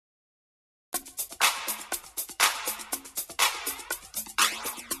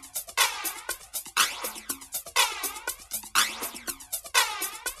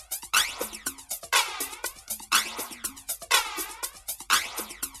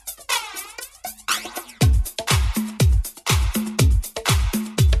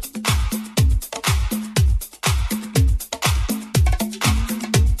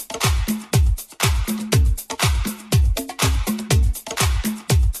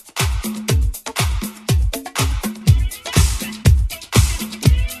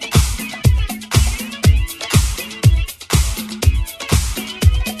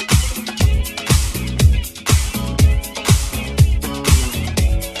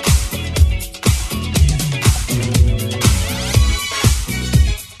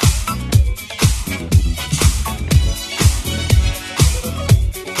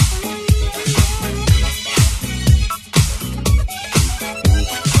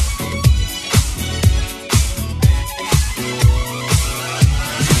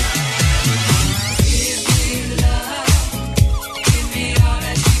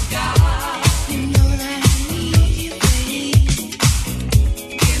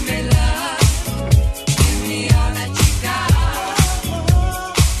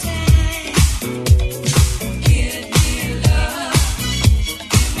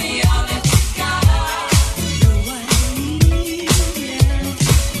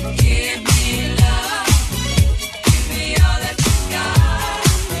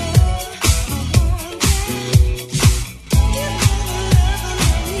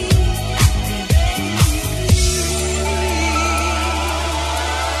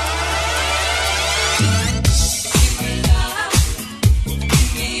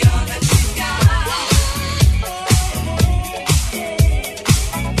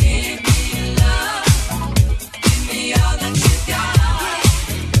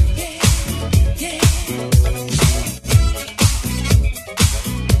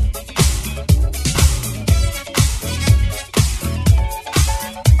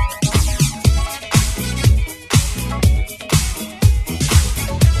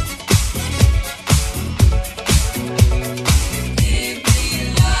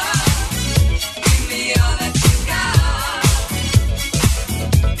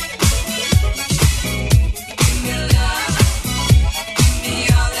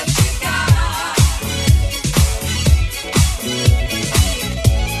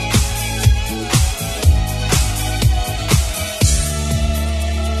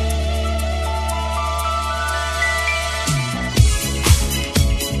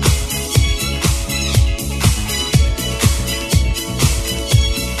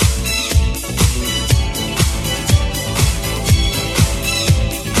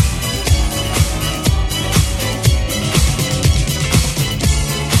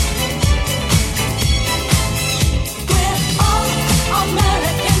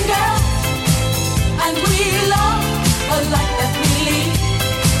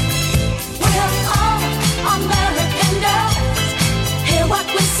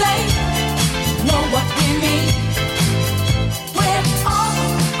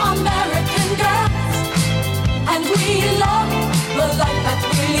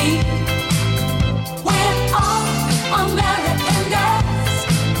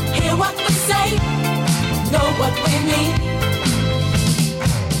what we need.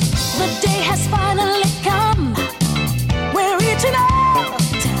 The day has finally come. We're reaching out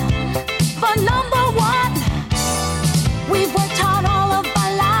for number one. We've worked hard all of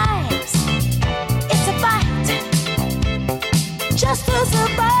our lives. It's a fight just to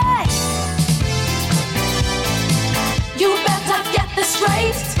survive. You better get this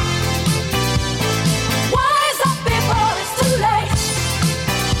straight. Wise up before it's too late.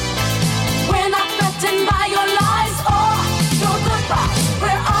 We're not threatened by your lies or your goodbyes.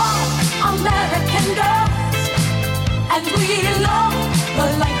 We're all American girls, and we love the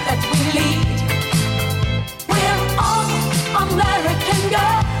life that we lead. We're all American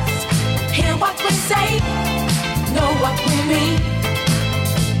girls. Hear what we say, know what we mean.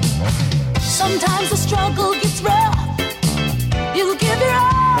 Sometimes the struggle gets rough. You give your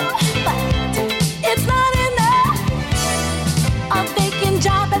all, but it's not enough. A vacant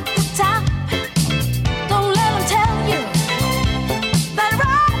job at the top. Don't let them tell you that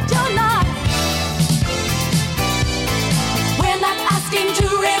right you're not. We're not asking to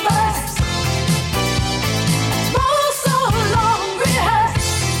reverse. Roll so long,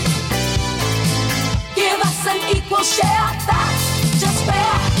 rehearse. Give us an equal share, that's just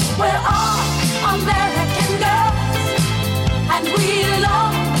fair. We're all American girls, and we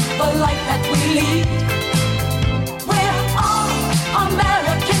love the life that we lead. We're all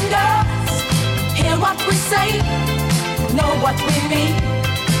American girls. Hear what we say, know what we mean.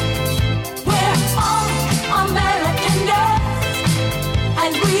 We're all American girls,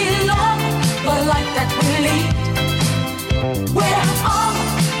 and we love the life that we lead. We're all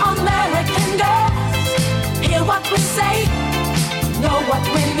American girls. Hear what we say, know what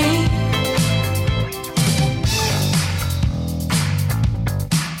we mean.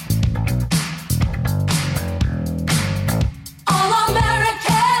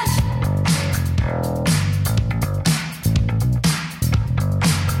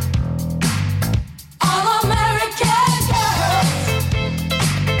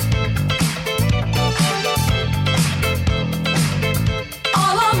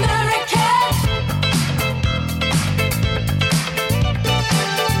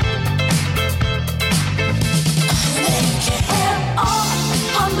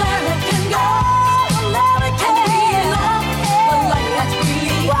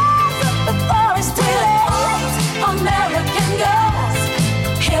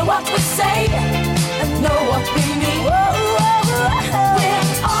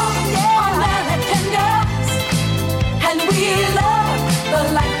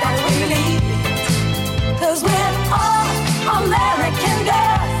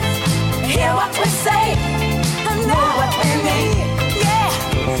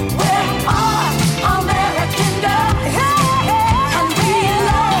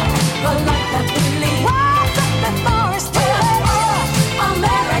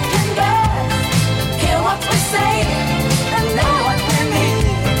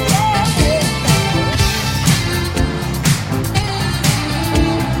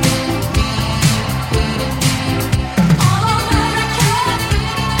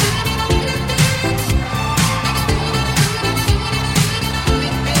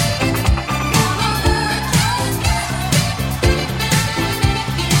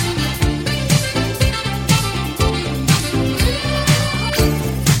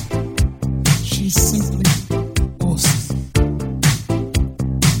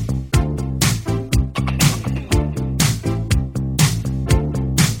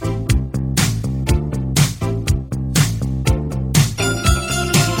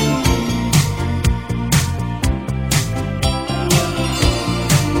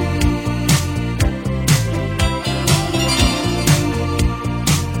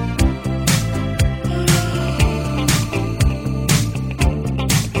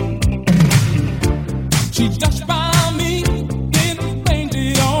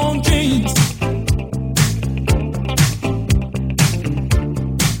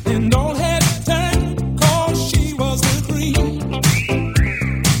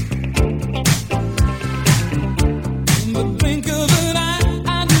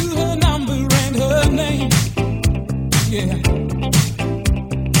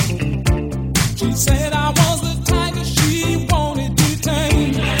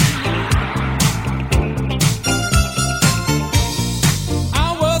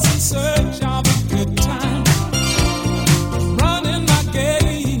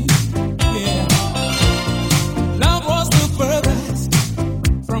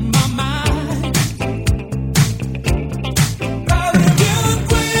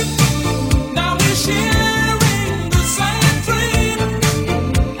 Sharing the same dream,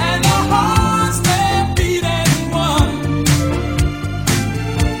 and our hearts they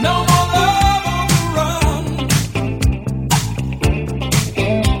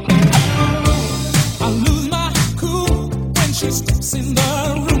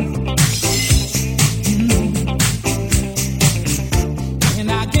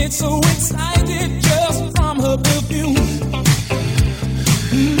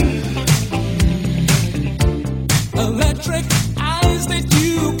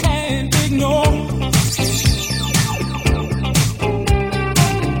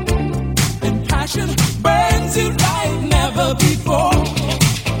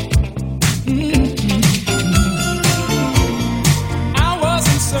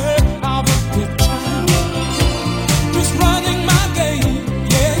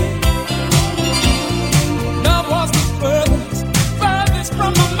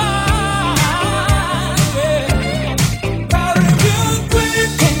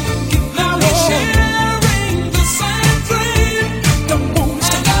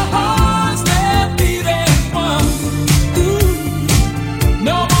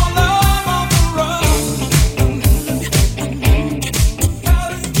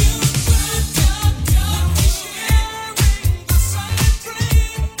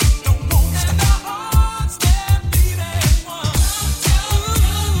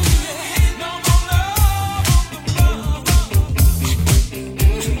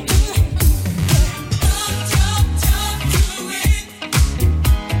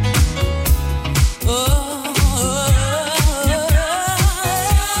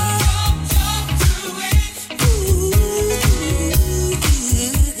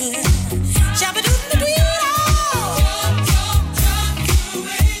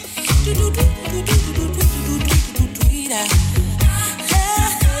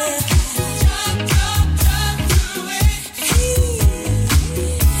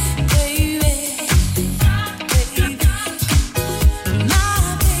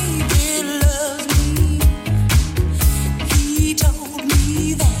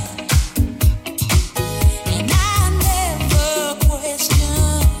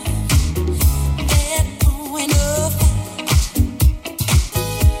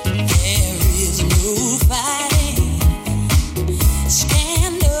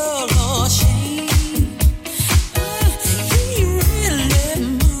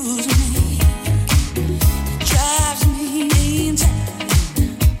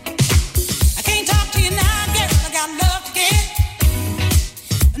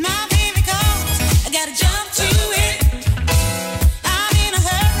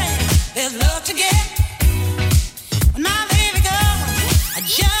Yeah.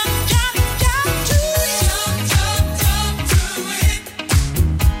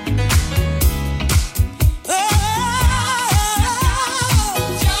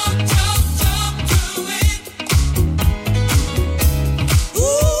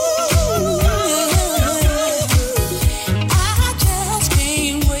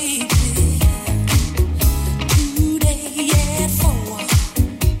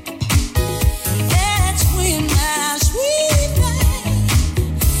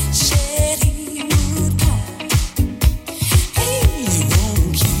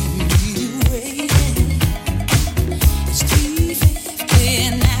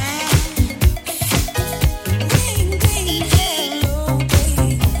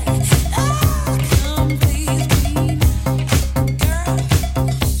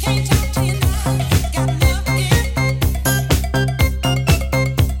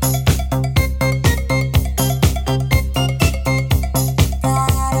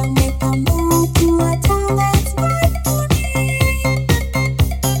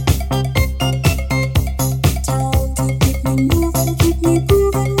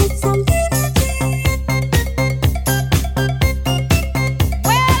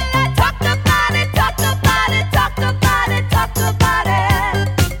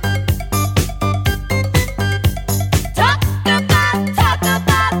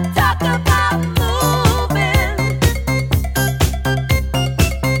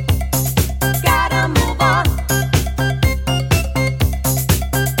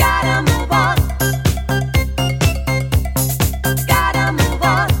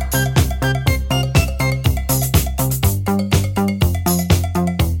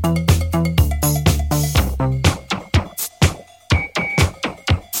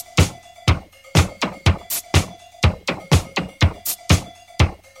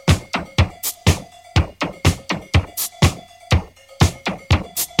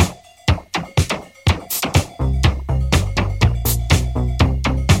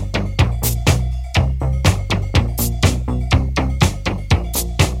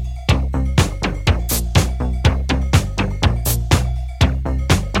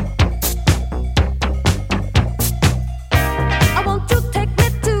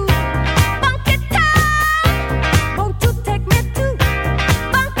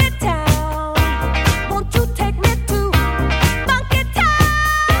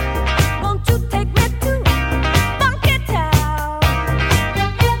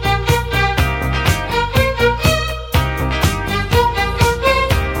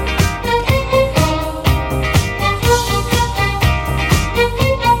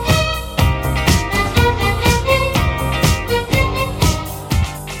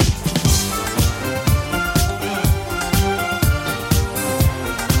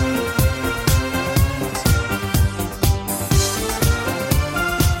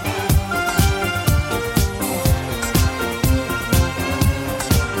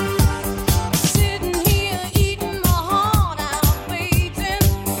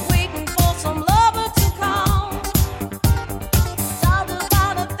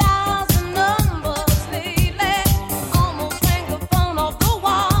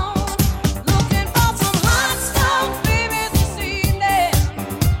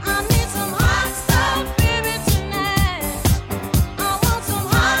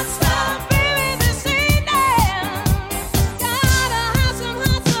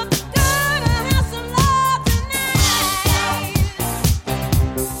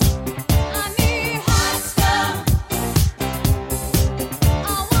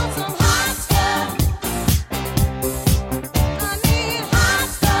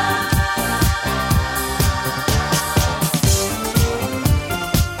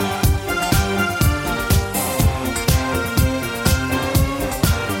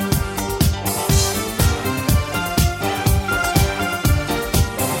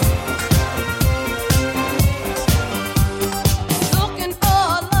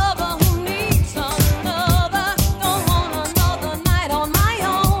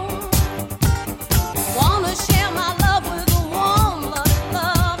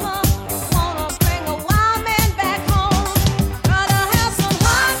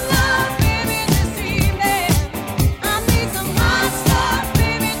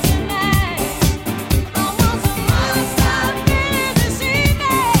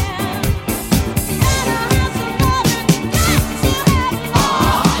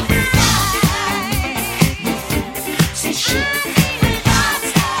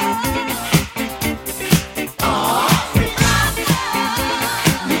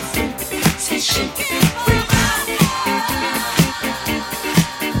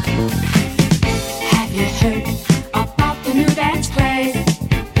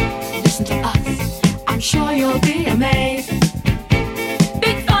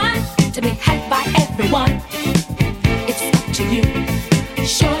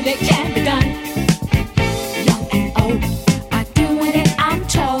 surely can be done. Young and old are doing it, I'm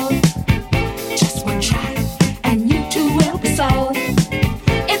told. Just one try, and you too will be sold.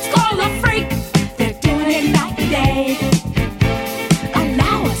 It's called a freak, they're doing it night and day.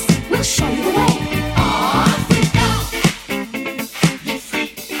 Allow us, we'll show you the way. Oh, freak out, you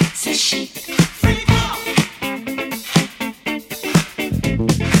freak, says she. Freak out.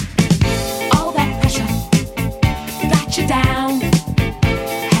 All that pressure got you down.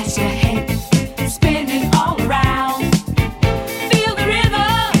 Has your head spinning all around. Feel the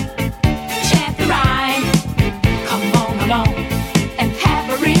rhythm, chant the rhyme. Come on along and have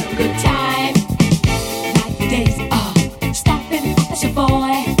a real good time. Night and days of stopping as your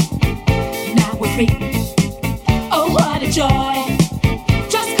boy. Now we're free. Oh, what a joy.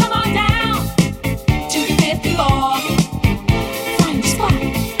 Just come on down to the 5th floor. Find a spot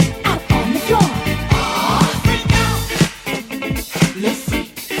out on the floor. Oh, freak out. Le freak,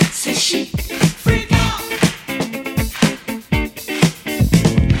 says she. Freak out.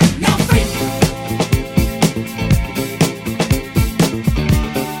 Now freak.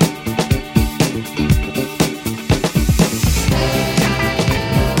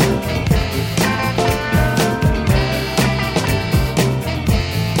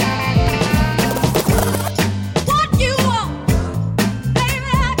 What you want,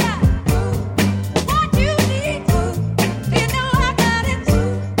 baby, I got. What you need, you know I got it.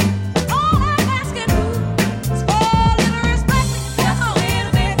 All I'm asking is for a little respect, just a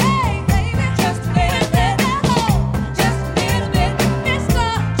little bit, hey baby, just a little bit, just a little bit, mister,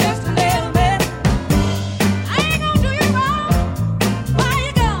 just a little bit. I ain't gonna do you wrong, why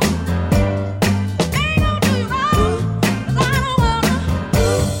you gone? Ain't gonna do you wrong, 'cause I don't wanna.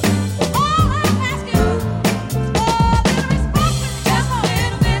 All I'm asking is for a little respect, just a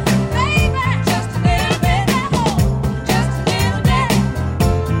little bit, baby, just a little bit, just a little bit,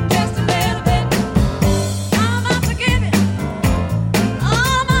 just a little bit. I'm out to give it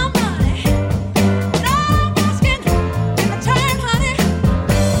all my money, but I'm asking in return, honey,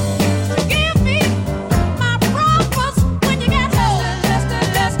 to give me my promise when you get home. Just a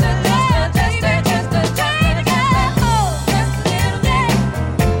little bit, just a little bit, just a little bit,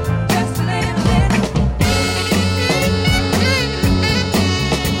 just a little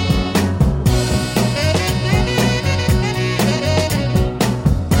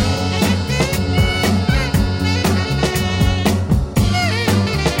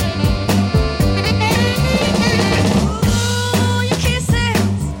Ooh, your kisses,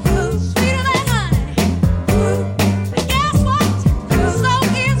 sweeter than honey. But guess what? So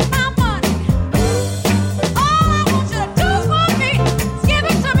is my money. All I want you to do for me is give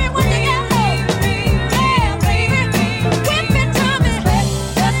it to me when you get home. Yeah, baby, whip it to me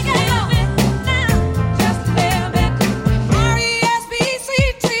when you get home. Now, just a little bit.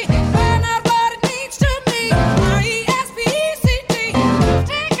 R-E-S-P-E-C-T, find out what it means to me. R-E-S-P-E-C-T,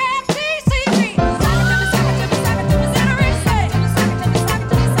 T-F-T-C-T. Sock it to me, sock it to me, sock it to me, Zittery say. Sock it to me, sock it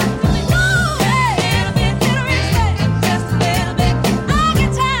to me, sock it to me. Ooh, hey, little bit, Zittery say. Just a little bit. I'll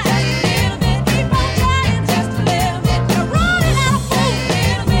get tired. Just a little bit. Keep on trying. Just a little bit. You're running out of food.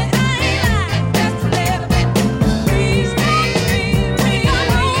 Little bit. I ain't lying. Just a little bit. Breathe, breathe, breathe,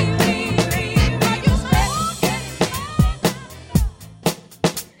 breathe, breathe. Are you smoking?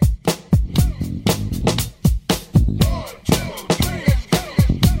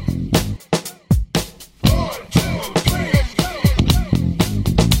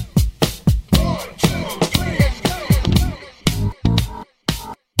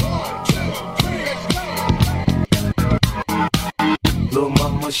 Little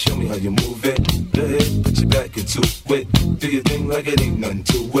mama, show me how you move it. Go ahead, put your back into it. Do your thing like it ain't nothing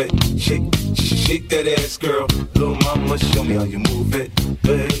to it. Shake, shake that ass, girl. Little mama, show me how you move it.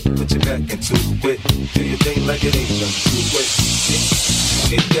 Go ahead, put your back into it. Do your thing like it ain't nothing to it.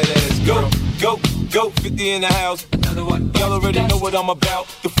 Shake that ass, girl. Go, 50 in the house. Another one. Y'all already know what I'm about.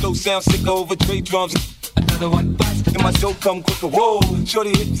 The flow sounds sick over Dre drums. Another one. And my dough come quicker. Whoa,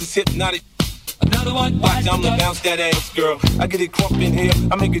 shorty hips is hypnotic. Another one Watch, bites I'ma the bounce that ass, girl. I get it crump in here,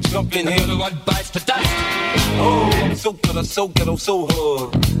 I make it jump in here. Another one bites the dust. Oh, so good, so ghetto, so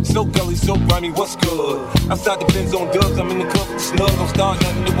hood. So gully, so grimy, what's good? Outside the Benz on dubs, I'm in the club with the snug. Don't start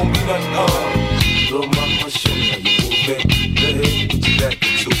nothing, it won't be nothing, Little mama, show me how you move it. Go ahead, put your back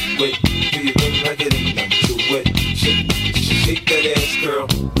into it. Do your thing like it ain't nothing to it. Shake that ass, girl.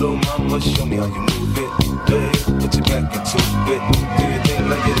 Little mama, show me how you move it. Go ahead, put your back into it. Do your thing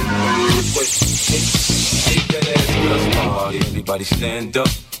like it ain't nothing to it. Shake that ass, girl. Let's party, everybody stand up.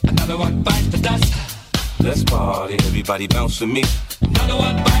 Another one bites the dust. Let's party, everybody bounce with me. Another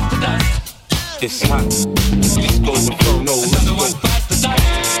one bites the dust. It's hot. Please go and flow, no. Another one bites the dust.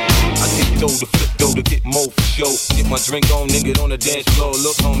 more for sure. Get my drink on, nigga, on the dance floor.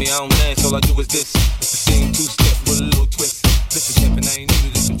 Look, homie, I don't dance, all I do is this. It's the same two-step with a little twist. Listen, champion, I ain't new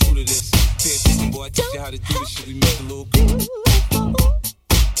to this, I'm true to this. Pay attention, boy, I teach you how to do this shit. We make a little groove.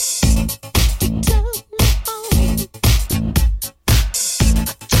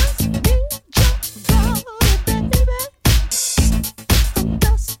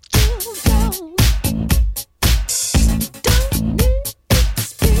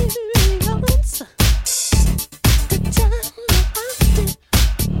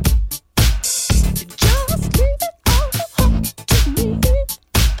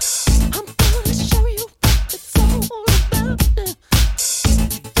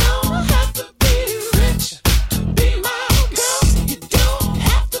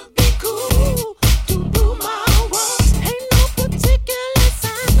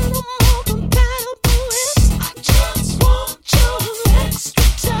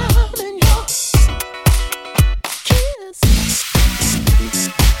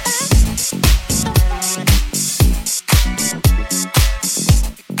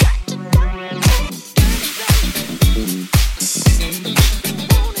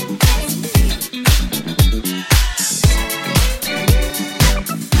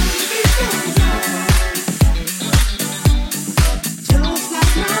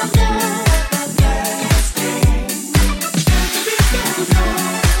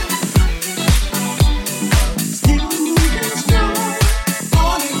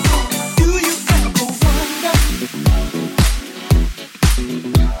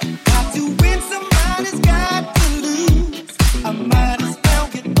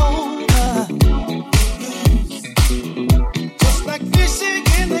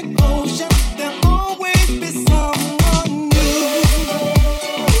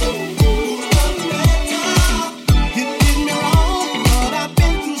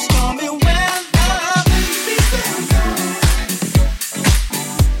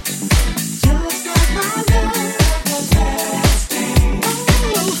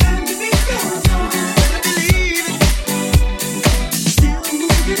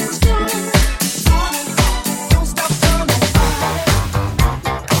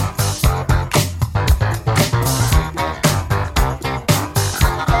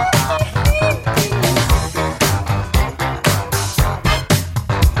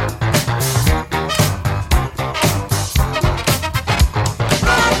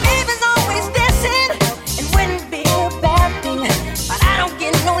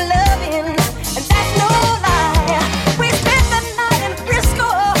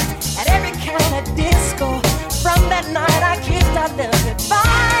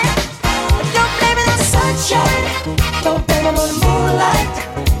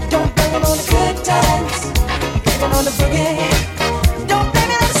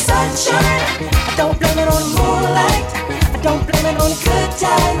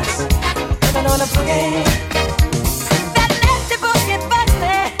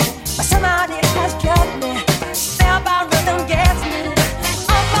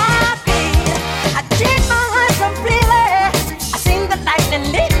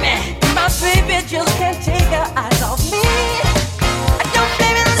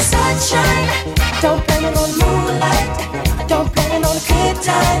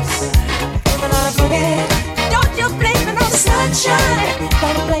 Don't you blame it on the sunshine.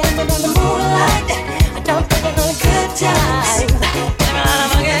 Don't blame it on the moonlight. Don't blame it on the good times.